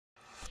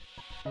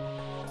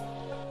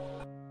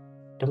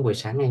trong buổi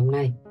sáng ngày hôm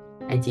nay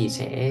anh chị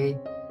sẽ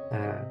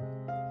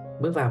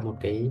bước vào một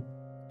cái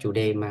chủ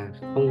đề mà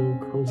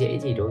không dễ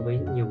gì đối với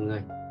nhiều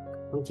người,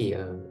 không chỉ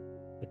ở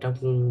trong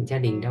gia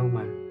đình đâu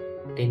mà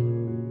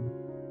trên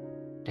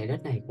trái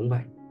đất này cũng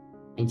vậy.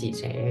 Anh chị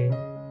sẽ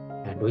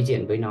đối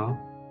diện với nó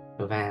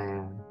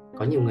và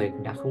có nhiều người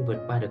đã không vượt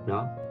qua được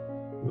nó.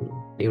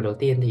 Điều đầu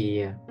tiên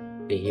thì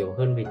để hiểu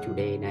hơn về chủ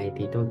đề này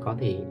thì tôi có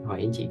thể hỏi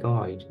anh chị câu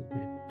hỏi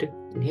trước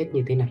hết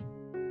như thế này.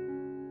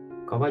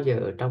 Có bao giờ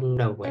ở trong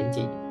đầu của anh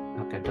chị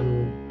hoặc là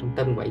trong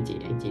tâm của anh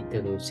chị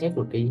thường xét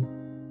một cái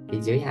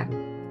giới hạn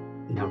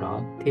nào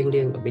đó thiêng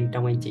liêng ở bên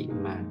trong anh chị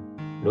mà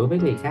đối với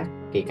người khác,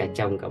 kể cả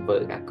chồng, cả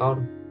vợ, cả con,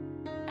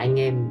 anh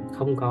em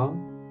không có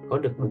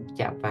được đụng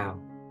chạm vào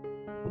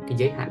một cái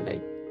giới hạn đấy?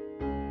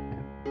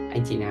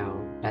 Anh chị nào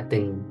đã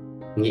từng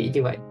nghĩ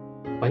như vậy?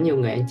 Có nhiều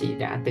người anh chị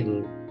đã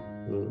từng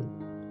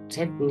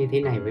xét như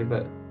thế này với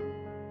vợ: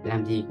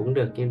 làm gì cũng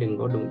được nhưng đừng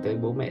có đụng tới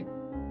bố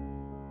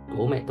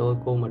mẹ tôi,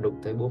 cô mà đụng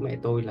tới bố mẹ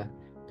tôi là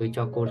tôi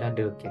cho cô ra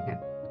đường chẳng hạn.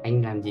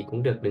 Anh làm gì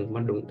cũng được, đừng có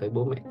đụng tới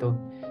bố mẹ tôi.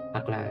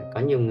 Hoặc là có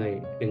nhiều người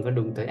đừng có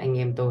đụng tới anh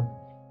em tôi.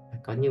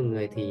 Có nhiều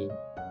người thì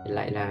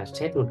lại là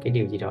xét một cái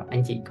điều gì đó.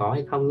 Anh chị có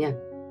hay không nha?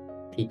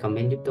 Thì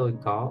comment giúp tôi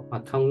có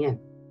hoặc không nha.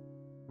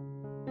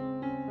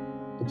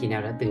 Anh chị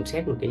nào đã từng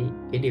xét một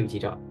cái điều gì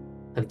đó?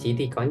 Thậm chí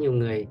thì có nhiều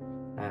người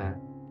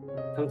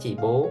không chỉ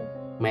bố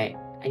mẹ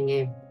anh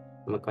em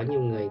mà có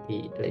nhiều người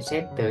thì lại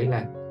xét tới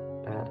là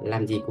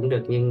làm gì cũng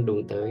được nhưng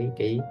đụng tới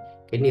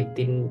cái niềm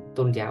tin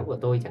tôn giáo của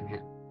tôi chẳng hạn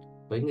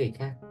với người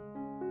khác.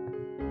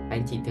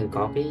 Anh chị thường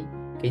có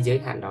cái giới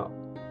hạn đó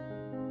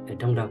ở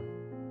trong đầu.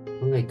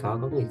 Có người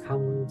có người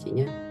không chị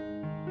nhé,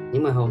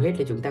 nhưng mà hầu hết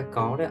là chúng ta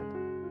có đó.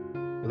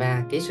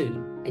 Và cái sự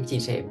anh chị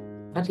sẽ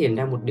phát hiện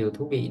ra một điều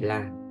thú vị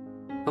là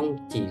không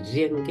chỉ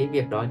riêng cái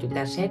việc đó chúng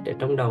ta xét ở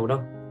trong đầu đâu,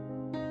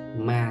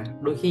 mà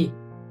đôi khi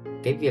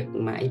cái việc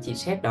mà anh chị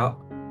xét đó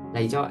là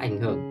do ảnh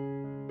hưởng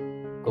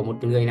của một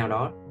người nào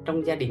đó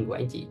trong gia đình của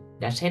anh chị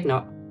đã xét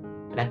nó.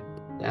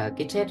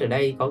 Cái xét ở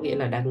đây có nghĩa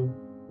là đang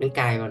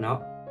cài vào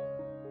nó.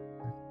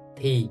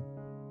 Thì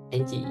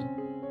anh chị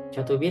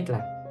cho tôi biết là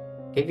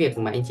cái việc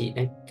mà anh chị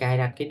đang cài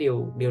đặt cái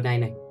điều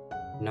này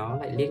nó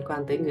lại liên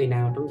quan tới người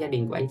nào trong gia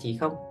đình của anh chị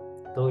không?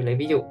 Tôi lấy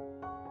ví dụ,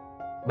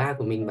 ba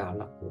của mình bảo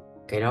là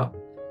cái đó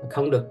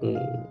không được,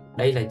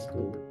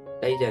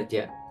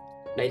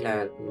 đây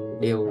là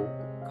điều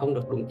không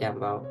được đụng chạm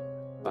vào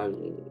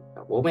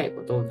bố mẹ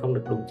của tôi, không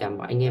được đụng chạm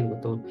vào anh em của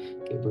tôi.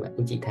 Kiểu như vậy.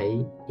 Anh chị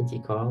thấy anh chị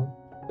có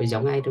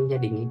giống ai trong gia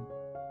đình ấy?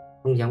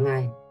 Không giống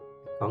ai.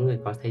 Có người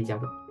có thấy giống.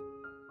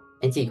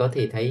 Anh chị có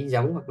thể thấy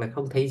giống hoặc là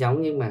không thấy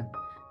giống, nhưng mà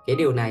cái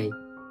điều này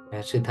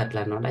sự thật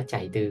là nó đã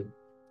chảy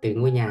từ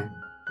ngôi nhà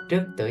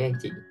trước tới anh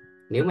chị.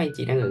 Nếu mà anh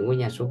chị đang ở ngôi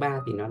nhà số 3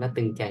 thì nó đã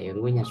từng chảy ở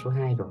ngôi nhà số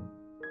 2 rồi,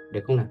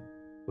 được không nào?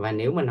 Và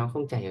nếu mà nó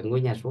không chảy ở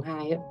ngôi nhà số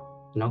 2 á,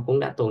 nó cũng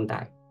đã tồn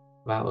tại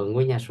vào ở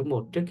ngôi nhà số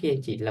 1 trước khi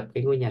anh chị lập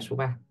cái ngôi nhà số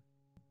 3.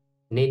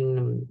 Nên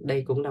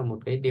đây cũng là một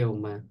cái điều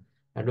mà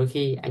đôi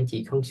khi anh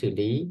chị không xử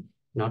lý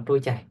nó trôi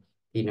chảy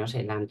thì nó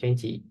sẽ làm cho anh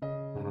chị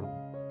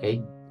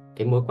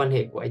cái mối quan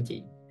hệ của anh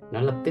chị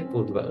nó lập tức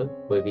vụn vỡ,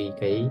 bởi vì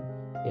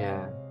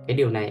cái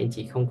điều này anh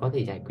chị không có thể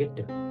giải quyết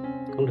được,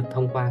 không được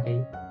thông qua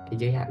cái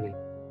giới hạn này.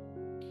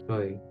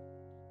 Rồi,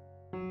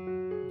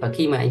 và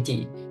khi mà anh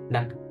chị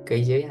đặt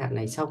cái giới hạn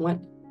này xong á,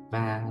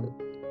 và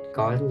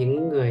có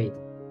những người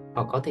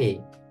họ có thể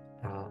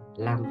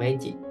làm với anh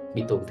chị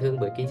bị tổn thương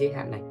bởi cái giới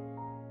hạn này,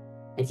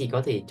 anh chị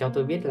có thể cho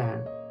tôi biết là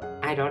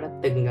ai đó đã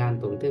từng làm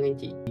tổn thương anh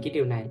chị cái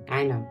điều này,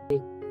 ai nào?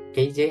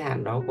 Cái giới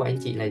hạn đó của anh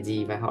chị là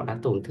gì và họ đã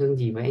tổn thương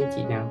gì với anh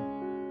chị nào?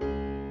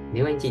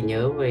 Nếu anh chị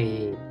nhớ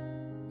về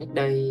cách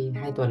đây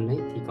 2 tuần ấy,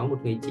 thì có một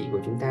người chị của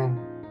chúng ta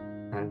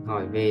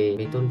hỏi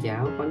về tôn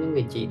giáo. Có những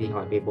người chị thì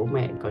hỏi về bố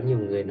mẹ. Có nhiều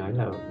người nói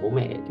là bố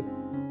mẹ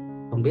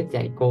không biết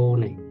dạy cô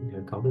này,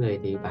 rồi có người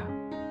thì bảo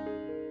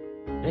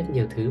rất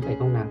nhiều thứ, phải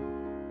không nào?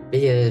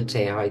 Bây giờ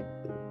sẽ hỏi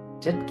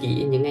rất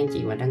kỹ những anh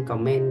chị mà đang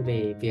comment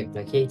về việc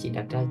là khi anh chị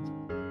đặt ra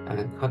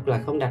hoặc là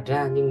không đặt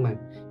ra, nhưng mà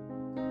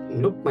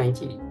lúc mà anh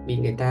chị bị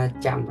người ta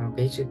chạm vào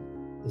cái sự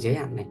giới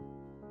hạn này,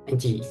 anh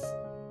chị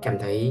cảm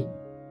thấy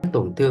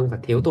tổn thương và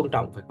thiếu tôn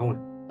trọng, phải không ạ?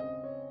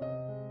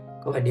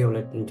 Có phải điều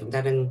là chúng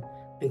ta đang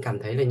cảm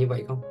thấy là như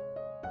vậy không?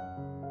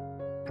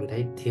 Cảm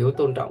thấy thiếu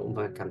tôn trọng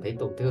và cảm thấy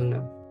tổn thương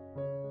nữa.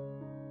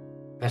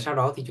 Và sau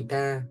đó thì chúng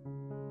ta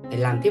phải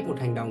làm tiếp một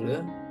hành động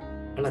nữa,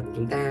 đó là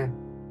chúng ta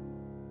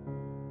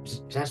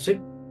ra sức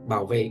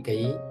bảo vệ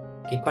cái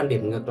quan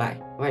điểm ngược lại.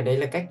 Có phải đấy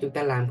là cách chúng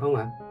ta làm không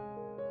ạ?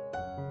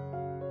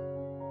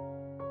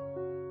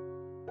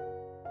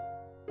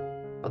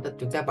 Có thật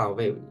chúng ta bảo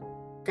vệ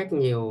cách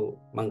nhiều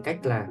bằng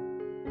cách là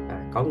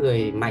có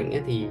người mạnh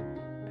thì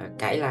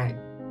cãi lại,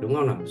 đúng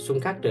không nào? Xung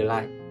khắc trở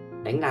lại,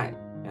 đánh lại,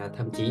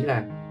 thậm chí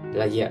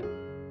là gì ạ?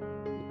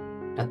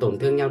 Là tổn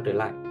thương nhau trở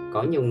lại.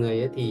 Có nhiều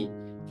người thì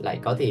lại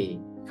có thể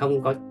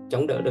không có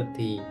chống đỡ được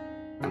thì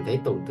cảm thấy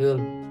tổn thương,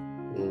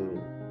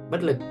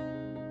 bất lực.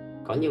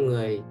 Có nhiều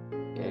người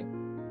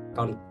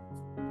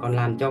còn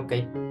làm cho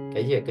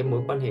cái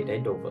mối quan hệ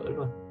đấy đổ vỡ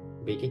luôn,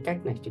 vì cái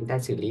cách này chúng ta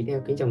xử lý theo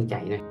cái dòng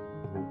chảy này.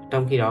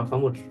 trong khi đó có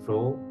một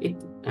số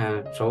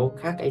số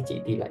khác anh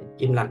chị thì lại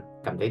im lặng,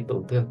 cảm thấy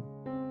tổn thương.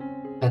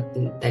 Và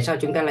tại sao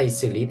chúng ta lại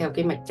xử lý theo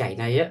cái mạch chảy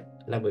này á,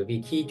 là bởi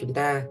vì khi chúng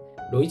ta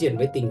đối diện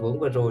với tình huống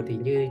vừa rồi thì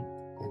như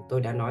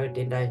tôi đã nói ở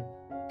trên đây,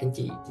 anh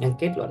chị đang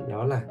kết luận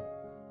đó là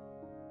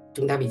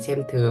chúng ta bị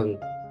xem thường,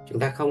 chúng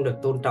ta không được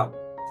tôn trọng,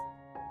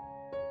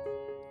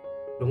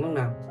 đúng không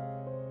nào?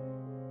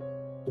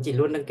 Anh chị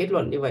luôn đang kết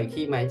luận như vậy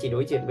khi mà anh chị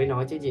đối diện với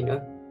nó chứ gì nữa.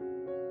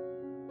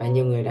 Và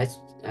nhiều người đã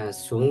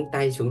xuống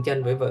tay xuống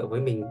chân với vợ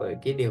với mình bởi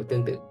cái điều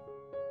tương tự.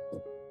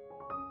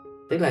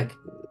 Tức là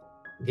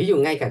ví dụ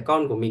ngay cả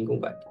con của mình cũng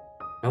vậy,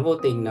 nó vô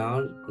tình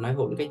nó nói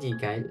hỗn cái gì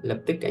cái lập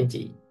tức anh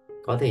chị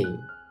có thể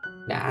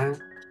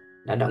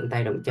đã động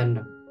tay động chân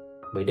rồi,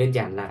 bởi đơn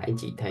giản là anh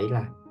chị thấy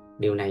là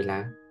điều này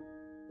là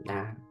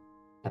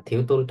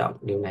thiếu tôn trọng,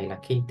 điều này là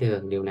khinh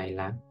thường, điều này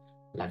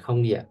là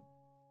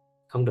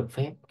không được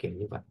phép, kiểu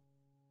như vậy.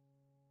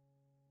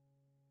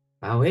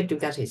 Và hầu hết chúng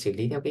ta sẽ xử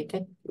lý theo cái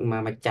cách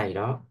mà mạch chảy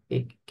đó,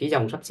 cái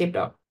dòng sắp xếp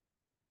đó.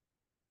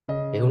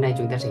 Thì hôm nay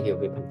chúng ta sẽ hiểu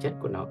về bản chất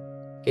của nó.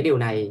 Cái điều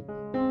này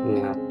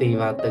tùy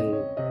vào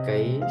từng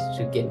cái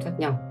sự kiện khác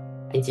nhau,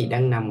 anh chị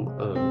đang nằm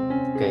ở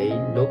cái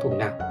lỗ thủng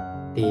nào.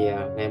 Thì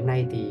ngày hôm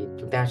nay thì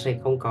chúng ta sẽ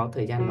không có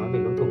thời gian nói về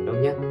lỗ thủng đâu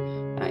nhé.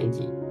 Anh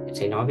chị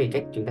sẽ nói về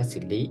cách chúng ta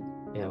xử lý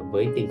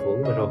với tình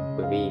huống vừa rồi,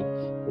 bởi vì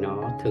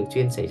nó thường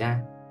xuyên xảy ra,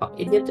 hoặc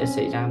ít nhất là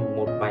xảy ra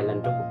một vài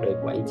lần trong cuộc đời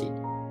của anh chị.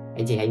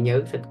 Anh chị hãy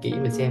nhớ thật kỹ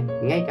mà xem,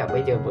 ngay cả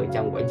bây giờ vợ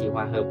chồng của anh chị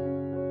hòa hợp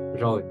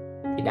rồi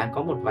thì đã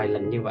có một vài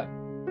lần như vậy,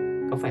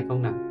 có phải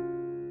không nào?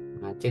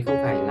 Chứ không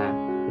phải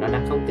là nó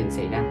đã không từng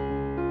xảy ra.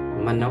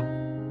 Mà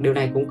điều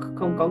này cũng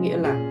không có nghĩa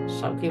là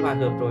sau khi hòa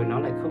hợp rồi nó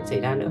lại không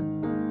xảy ra nữa.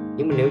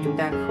 Nhưng mà nếu chúng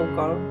ta không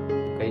có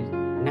cái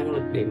năng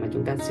lực để mà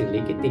chúng ta xử lý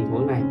cái tình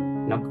huống này,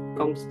 nó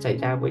không xảy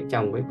ra với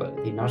chồng với vợ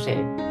thì nó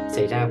sẽ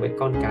xảy ra với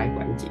con cái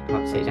của anh chị,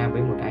 hoặc xảy ra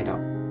với một ai đó.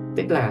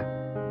 Tức là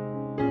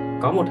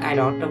có một ai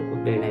đó trong cuộc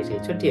đời này sẽ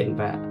xuất hiện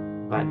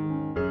và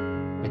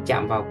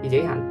chạm vào cái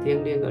giới hạn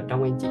thiêng liêng ở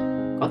trong anh chị.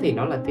 Có thể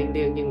nó là thiêng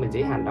liêng, nhưng mà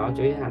giới hạn đó,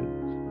 giới hạn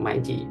mà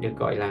anh chị được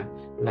gọi là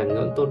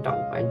ngưỡng tôn trọng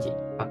của anh chị,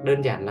 hoặc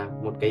đơn giản là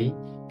một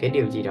cái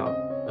điều gì đó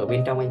ở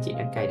bên trong anh chị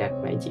đang cài đặt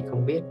mà anh chị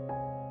không biết.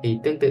 Thì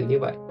tương tự như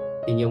vậy,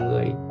 thì nhiều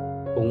người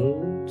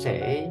cũng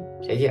sẽ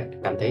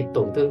cảm thấy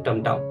tổn thương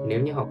trầm trọng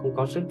nếu như họ không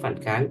có sức phản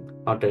kháng,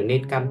 họ trở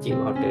nên cam chịu,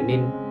 họ trở nên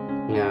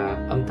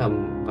âm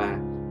thầm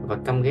và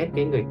căm ghét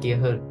cái người kia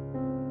hơn,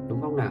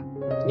 đúng không nào?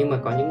 Nhưng mà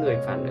có những người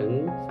phản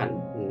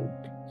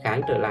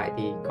kháng trở lại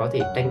thì có thể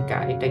tranh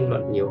cãi, tranh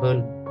luận nhiều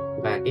hơn,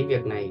 và cái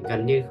việc này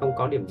gần như không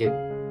có điểm dừng,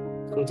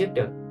 không dứt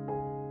được,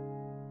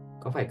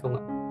 có phải không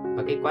ạ?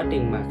 Và cái quá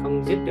trình mà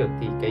không dứt được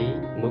thì cái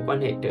mối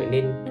quan hệ trở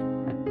nên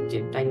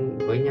chiến tranh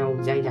với nhau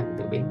dai dẳng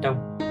từ bên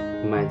trong,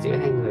 mà giữa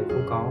hai người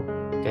không có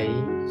cái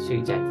sự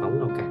giải phóng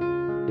nào cả.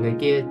 Người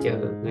kia chờ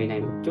người này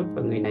một chút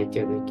và người này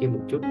chờ người kia một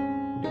chút.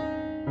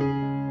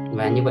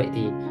 Và như vậy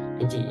thì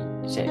anh chị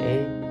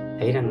sẽ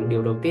thấy rằng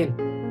điều đầu tiên,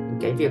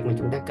 cái việc mà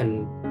chúng ta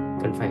cần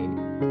phải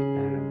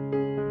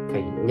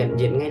nhận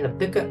diện ngay lập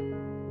tức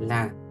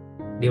là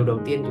điều đầu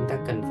tiên chúng ta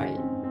cần phải,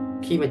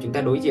 khi mà chúng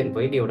ta đối diện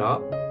với điều đó,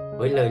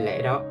 với lời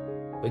lẽ đó,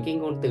 với cái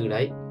ngôn từ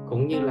đấy,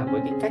 cũng như là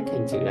với cái cách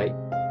hành xử đấy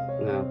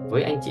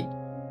với anh chị,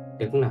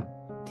 được không nào?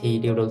 Thì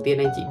điều đầu tiên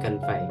anh chị cần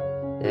phải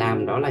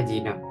làm đó là gì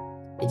nào?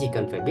 Anh chị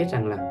cần phải biết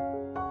rằng là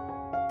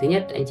thứ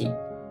nhất, anh chị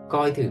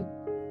coi thử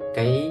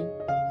cái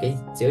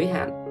giới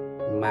hạn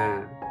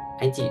mà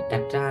anh chị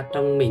đặt ra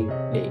trong mình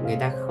để người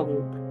ta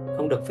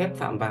không được phép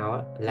phạm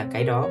vào là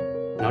cái đó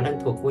nó đang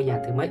thuộc ngôi nhà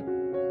thứ mấy.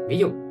 Ví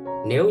dụ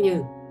nếu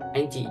như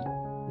anh chị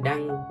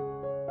đang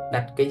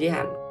đặt cái giới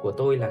hạn của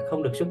tôi là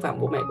không được xúc phạm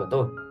bố mẹ của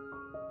tôi,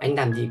 anh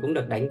làm gì cũng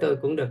được, đánh tôi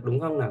cũng được, đúng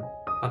không nào?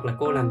 Hoặc là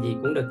cô làm gì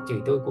cũng được,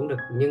 chửi tôi cũng được,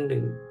 nhưng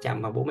đừng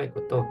chạm vào bố mẹ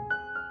của tôi.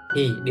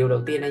 Thì điều đầu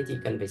tiên anh chị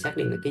cần phải xác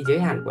định là cái giới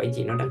hạn của anh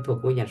chị nó đang thuộc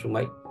ngôi nhà số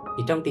mấy.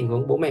 Thì trong tình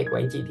huống bố mẹ của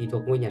anh chị thì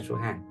thuộc ngôi nhà số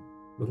 2,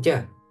 đúng chưa?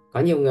 Có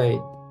nhiều người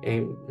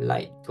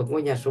lại thuộc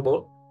ngôi nhà số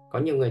 4, có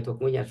nhiều người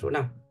thuộc ngôi nhà số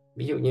 5.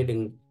 Ví dụ như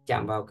đừng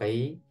chạm vào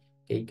cái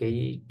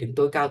đứng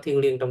tối cao thiêng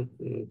liêng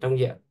trong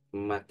diện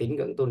mà tín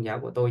ngưỡng tôn giáo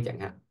của tôi chẳng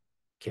hạn,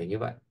 kiểu như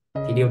vậy.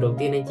 Thì điều đầu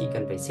tiên anh chị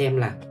cần phải xem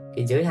là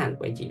cái giới hạn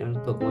của anh chị nó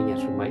thuộc ngôi nhà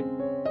số mấy,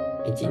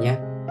 anh chị nhé.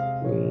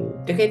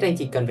 Trước hết anh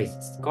chị cần phải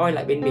coi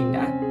lại bên mình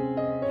đã.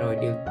 Rồi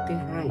điều thứ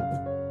hai,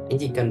 anh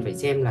chị cần phải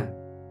xem là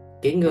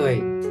cái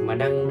người mà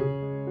đang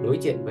đối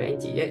diện với anh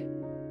chị ấy,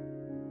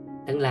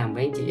 đang làm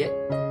với anh chị ấy,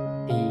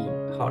 thì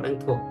họ đang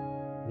thuộc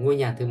ngôi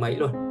nhà thứ mấy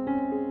luôn.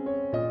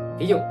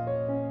 Ví dụ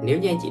nếu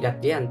như anh chị đặt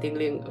giới hạn thiêng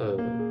liêng ở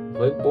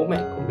với bố mẹ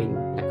của mình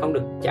là không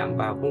được chạm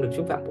vào, không được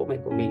xúc phạm bố mẹ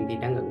của mình, thì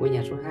đang ở ngôi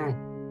nhà số 2.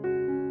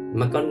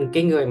 Mà còn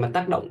cái người mà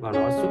tác động vào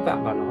nó, xúc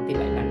phạm vào nó thì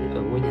lại là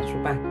ở ngôi nhà số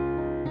 3,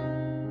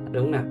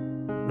 đúng không nào?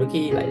 Đôi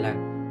khi lại là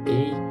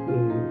cái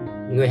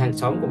người hàng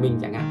xóm của mình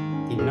chẳng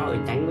hạn, thì nó ở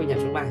tránh ngôi nhà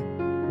số 3.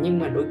 Nhưng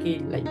mà đôi khi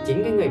lại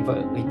chính cái người vợ,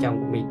 người chồng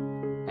của mình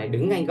lại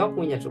đứng ngay góc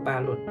ngôi nhà số 3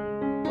 luôn,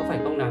 có phải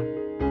không nào?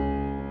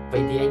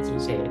 Vậy thì anh chị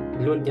sẽ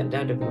luôn nhận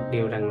ra được một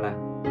điều rằng là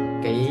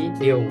cái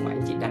điều mà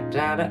anh chị đặt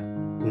ra đó,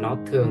 nó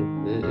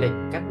thường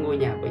lệch các ngôi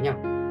nhà với nhau.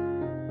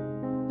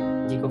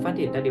 Chị có phát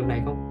hiện ra điều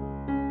này không?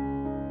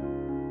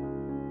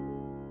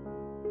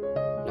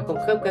 nó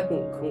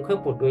không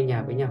khớp một ngôi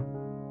nhà với nhau.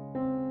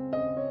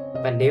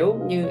 Và nếu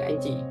như anh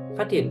chị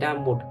phát hiện ra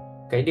một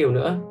cái điều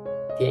nữa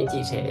thì anh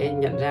chị sẽ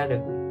nhận ra được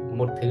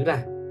một thứ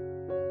là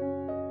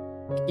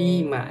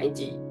khi mà anh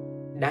chị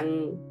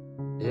đang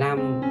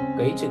làm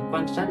cái sự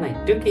quan sát này,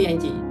 trước khi anh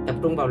chị tập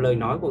trung vào lời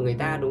nói của người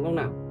ta, đúng không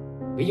nào?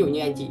 Ví dụ như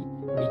anh chị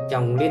bị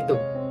chồng liên tục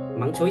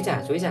mắng xối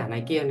xả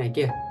này kia,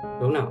 đúng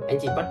không nào? Anh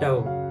chị bắt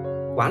đầu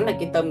quán lại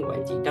cái tâm của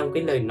anh chị trong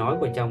cái lời nói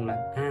của chồng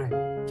là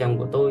chồng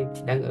của tôi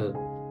đang ở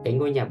cái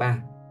ngôi nhà 3,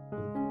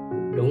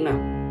 đúng nào?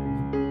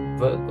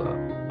 Vợ của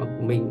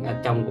mình,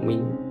 chồng của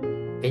mình,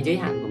 cái giới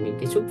hạn của mình,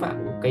 cái xúc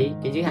phạm của cái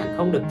giới hạn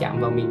không được chạm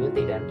vào mình nữa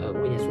thì đang ở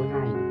ngôi nhà số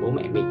 2, bố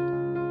mẹ mình,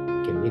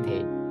 kiểu như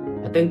thế.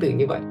 Và tương tự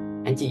như vậy,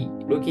 anh chị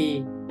đôi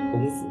khi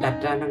cũng đặt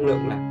ra năng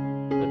lượng là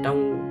ở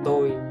trong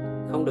tôi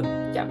không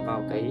được chạm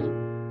vào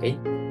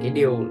cái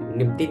điều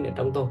niềm tin ở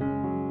trong tôi,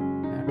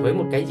 với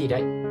một cái gì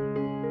đấy,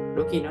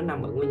 đôi khi nó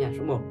nằm ở ngôi nhà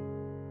số 1,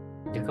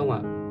 được không ạ?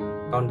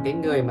 Còn cái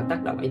người mà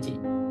tác động anh chị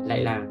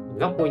lại là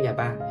góc ngôi nhà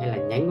 3 hay là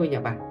nhánh ngôi nhà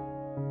 3.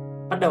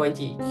 Bắt đầu anh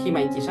chị, khi mà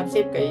anh chị sắp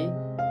xếp cái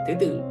thứ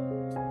tự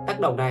tác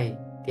động này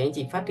thì anh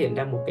chị phát hiện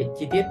ra một cái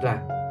chi tiết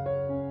là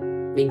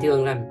bình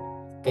thường là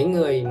cái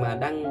người mà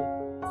đang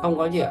không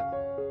có gì ạ,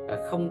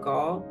 không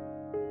có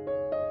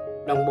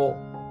đồng bộ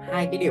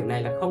hai cái điểm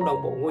này, là không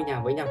đồng bộ ngôi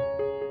nhà với nhau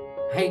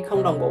hay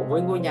không đồng bộ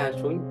với ngôi nhà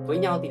với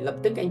nhau, thì lập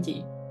tức anh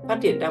chị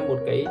phát hiện ra một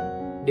cái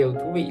điều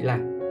thú vị là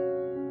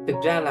thực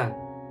ra là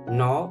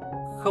nó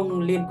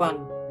không liên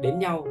quan đến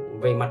nhau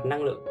về mặt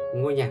năng lượng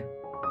ngôi nhà.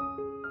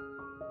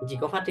 Anh chị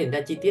có phát hiện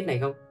ra chi tiết này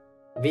không?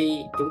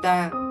 Vì chúng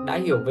ta đã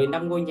hiểu về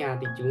 5 ngôi nhà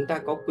thì chúng ta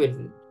có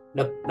quyền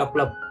độc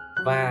lập,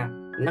 và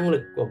năng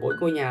lực của mỗi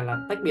ngôi nhà là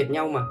tách biệt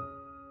nhau mà.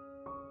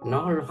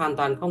 Nó hoàn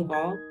toàn không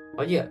có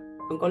gì ạ,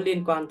 không có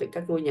liên quan tới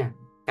các ngôi nhà.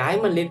 Cái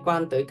mà liên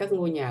quan tới các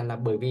ngôi nhà là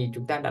bởi vì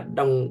chúng ta đã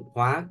đồng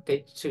hóa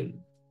cái sự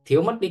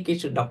thiếu mất đi cái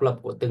sự độc lập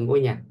của từng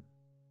ngôi nhà.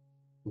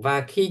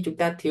 Và khi chúng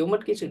ta thiếu mất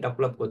cái sự độc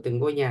lập của từng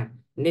ngôi nhà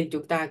nên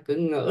chúng ta cứ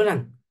ngỡ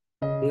rằng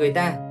người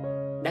ta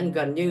đang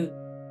gần như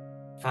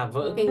phá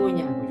vỡ cái ngôi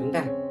nhà của chúng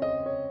ta,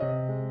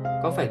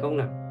 có phải không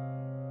nào?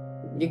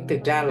 Nhưng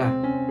thực ra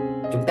là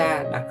chúng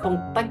ta đã không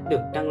tách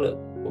được năng lượng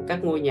của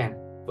các ngôi nhà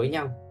với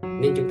nhau,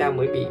 nên chúng ta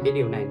mới bị cái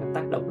điều này nó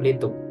tác động liên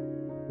tục.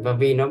 Và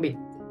vì nó bị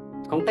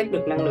không tách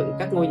được năng lượng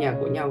các ngôi nhà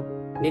của nhau,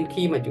 nên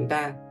khi mà chúng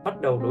ta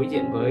bắt đầu đối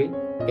diện với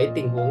cái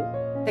tình huống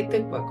thách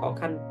thức và khó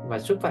khăn và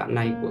xúc phạm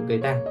này của người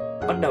ta,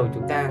 bắt đầu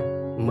chúng ta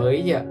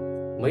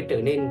mới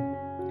trở nên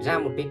ra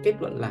một cái kết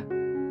luận là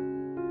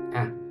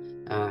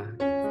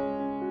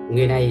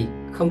người này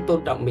không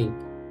tôn trọng mình,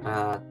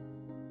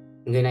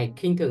 người này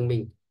khinh thường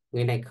mình,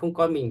 người này không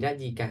coi mình ra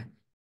gì cả.